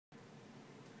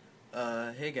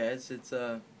Hey guys, it's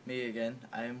me again.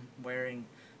 I'm wearing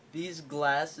these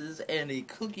glasses and a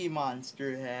Cookie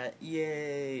Monster hat.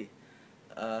 Yay!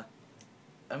 Uh,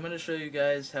 I'm gonna show you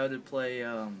guys how to play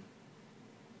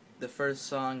the first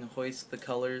song, "Hoist the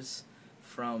Colors,"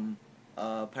 from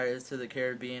Pirates of the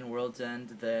Caribbean: World's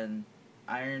End. Then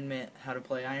Iron Man, how to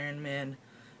play Iron Man,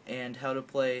 and how to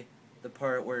play the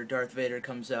part where Darth Vader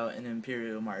comes out in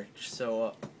Imperial March.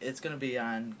 So it's gonna be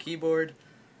on keyboard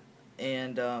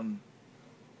and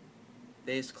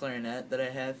bass clarinet that I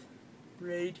have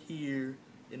right here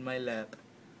in my lap.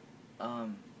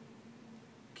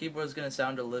 Keyboard's gonna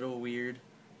sound a little weird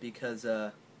because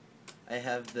I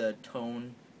have the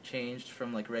tone changed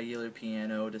from like regular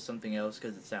piano to something else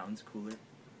because it sounds cooler.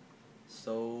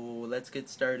 So let's get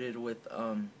started with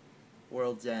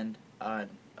World's End on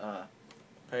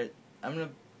I'm gonna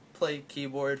play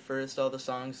keyboard first, all the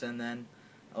songs, and then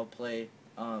I'll play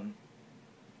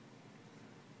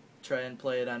try and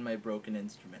play it on my broken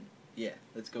instrument. Yeah,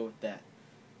 let's go with that.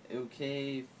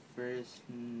 Okay, first,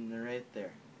 right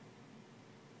there.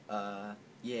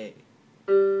 Yay.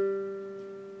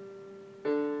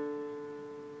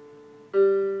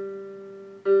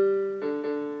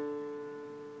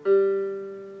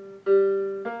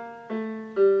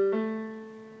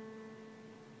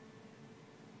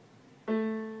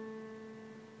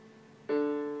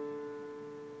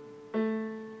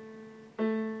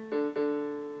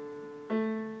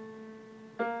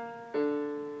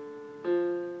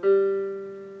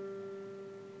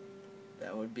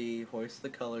 That would be Hoist the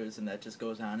Colors, and that just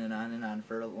goes on and on and on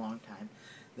for a long time.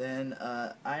 Then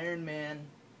Iron Man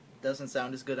doesn't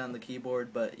sound as good on the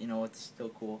keyboard, but you know, it's still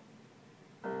cool.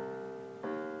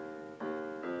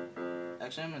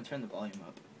 Actually, I'm gonna turn the volume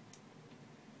up.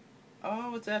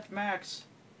 Oh, it's at max.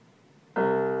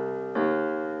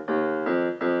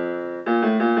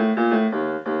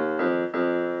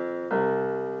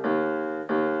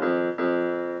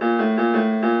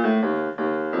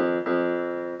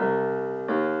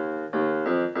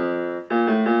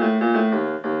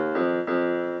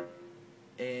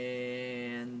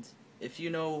 If you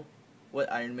know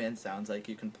what Iron Man sounds like,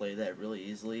 you can play that really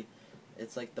easily.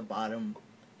 It's like the bottom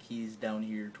keys down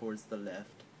here towards the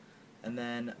left. And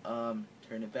then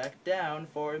turn it back down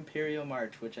for Imperial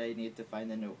March, which I need to find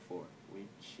the note for,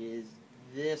 which is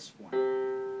this one.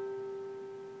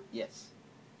 Yes.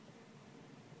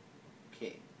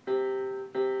 Okay.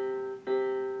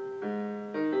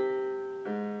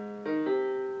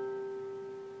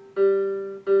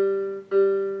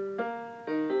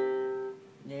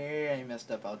 I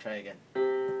messed up. I'll try again.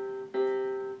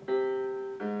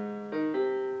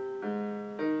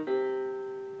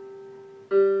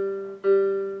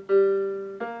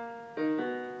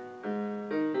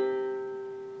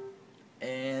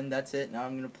 And that's it. Now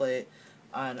I'm going to play it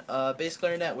on bass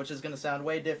clarinet, which is going to sound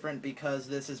way different because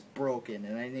this is broken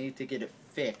and I need to get it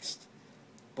fixed.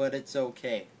 But it's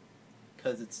okay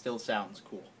because it still sounds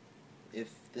cool.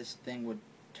 If this thing would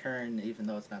turn even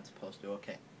though it's not supposed to.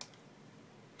 Okay.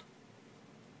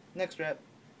 Next rep.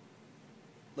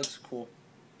 Looks cool.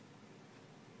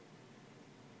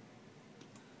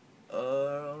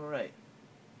 Alright.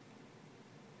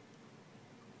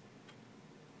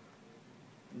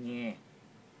 Yeah.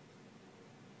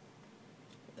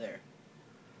 There.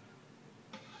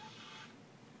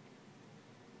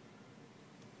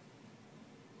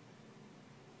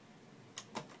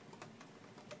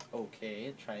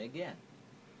 Okay, try again.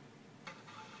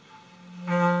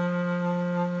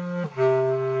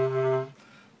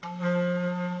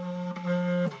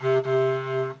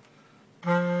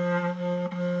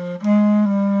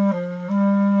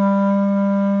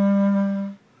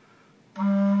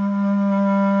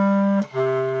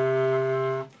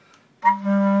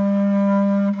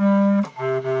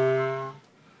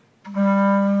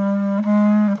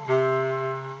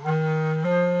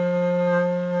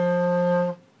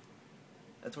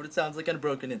 That's what it sounds like on a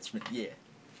broken instrument, yeah.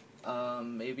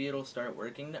 Maybe it'll start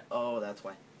working. Oh, that's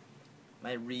why.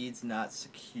 My reed's not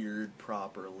secured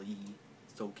properly.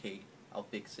 It's okay. I'll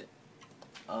fix it.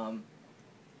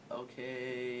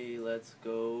 Okay, let's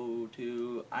go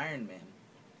to Iron Man.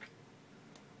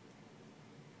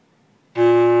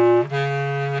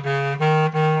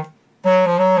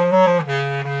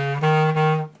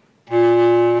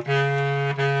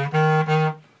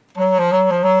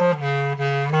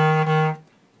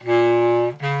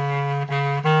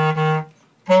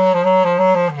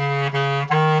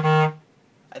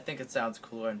 I think it sounds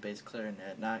cooler on bass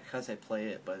clarinet, not because I play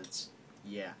it, but it's,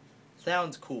 yeah,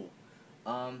 sounds cool.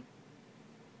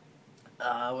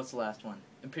 What's the last one?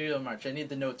 Imperial March. I need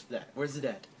the notes for that. Where's it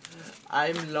at?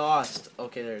 I'm lost.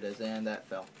 Okay, there it is, and that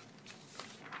fell.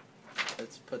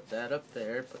 let's put that up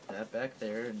there, put that back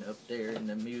there, and up there, and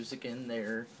the music in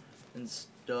there, and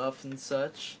stuff and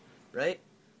such, right?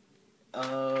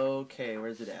 Okay,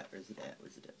 where's it at? Where's it at?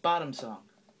 Where's it at? Bottom song.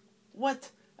 What?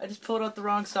 I just pulled out the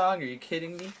wrong song. Are you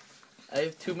kidding me? I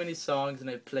have too many songs and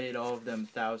I've played all of them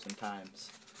 1,000 times.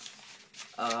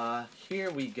 Here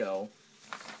we go.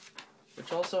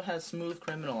 Which also has Smooth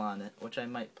Criminal on it, which I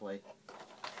might play.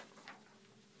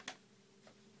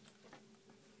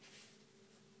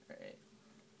 Alright.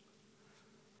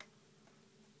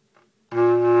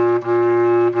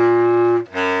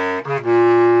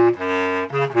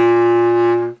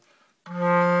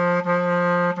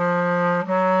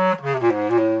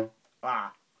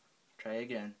 Ah, try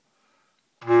again.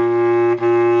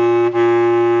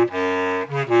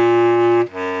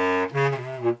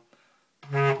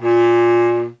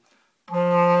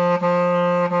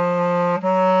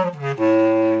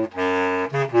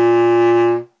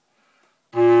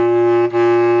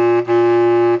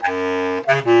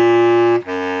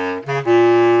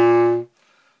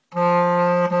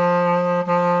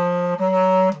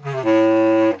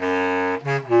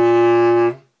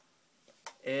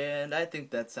 And I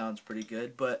think that sounds pretty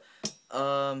good, but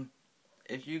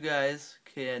if you guys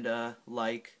can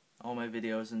like all my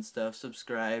videos and stuff,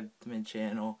 subscribe to my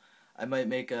channel. I might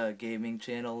make a gaming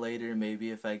channel later,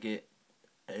 maybe if I get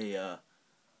a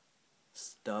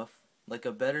stuff, like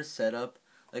a better setup.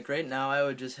 Like right now I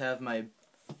would just have my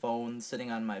phone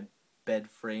sitting on my bed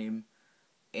frame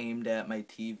aimed at my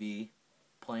TV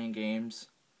playing games,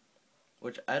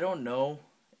 which I don't know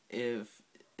if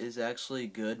is actually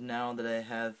good now that I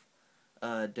have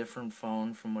a different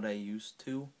phone from what I used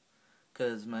to,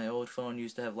 because my old phone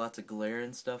used to have lots of glare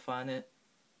and stuff on it.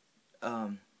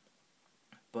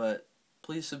 But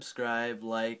please subscribe,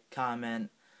 like, comment,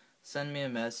 send me a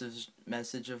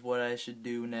message of what I should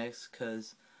do next,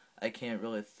 because I can't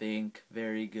really think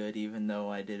very good, even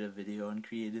though I did a video on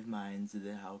Creative Minds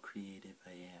and how creative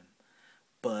I am.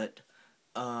 But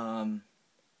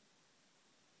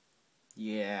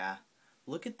yeah,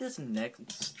 look at this neck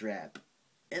strap,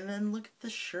 and then look at the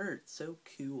shirt, so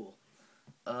cool.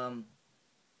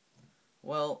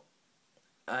 Well,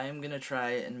 I'm gonna try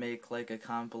and make like a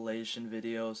compilation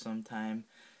video sometime.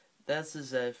 That's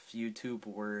as if YouTube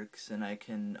works and I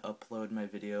can upload my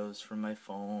videos from my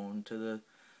phone to the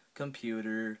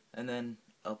computer and then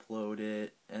upload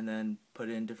it and then put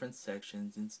it in different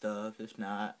sections and stuff. If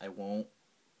not, I won't.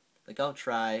 Like, I'll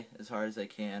try as hard as I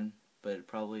can, but it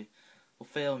probably will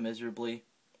fail miserably.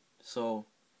 So,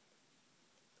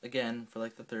 again, for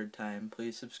like the 3rd time,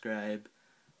 please subscribe,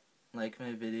 like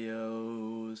my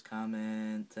videos,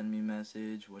 comment, send me a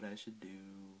message, what I should do.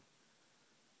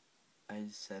 I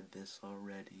said this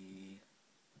already.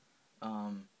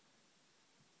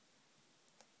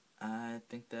 I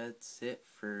think that's it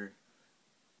for...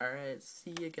 Alright,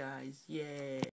 see you guys, yay!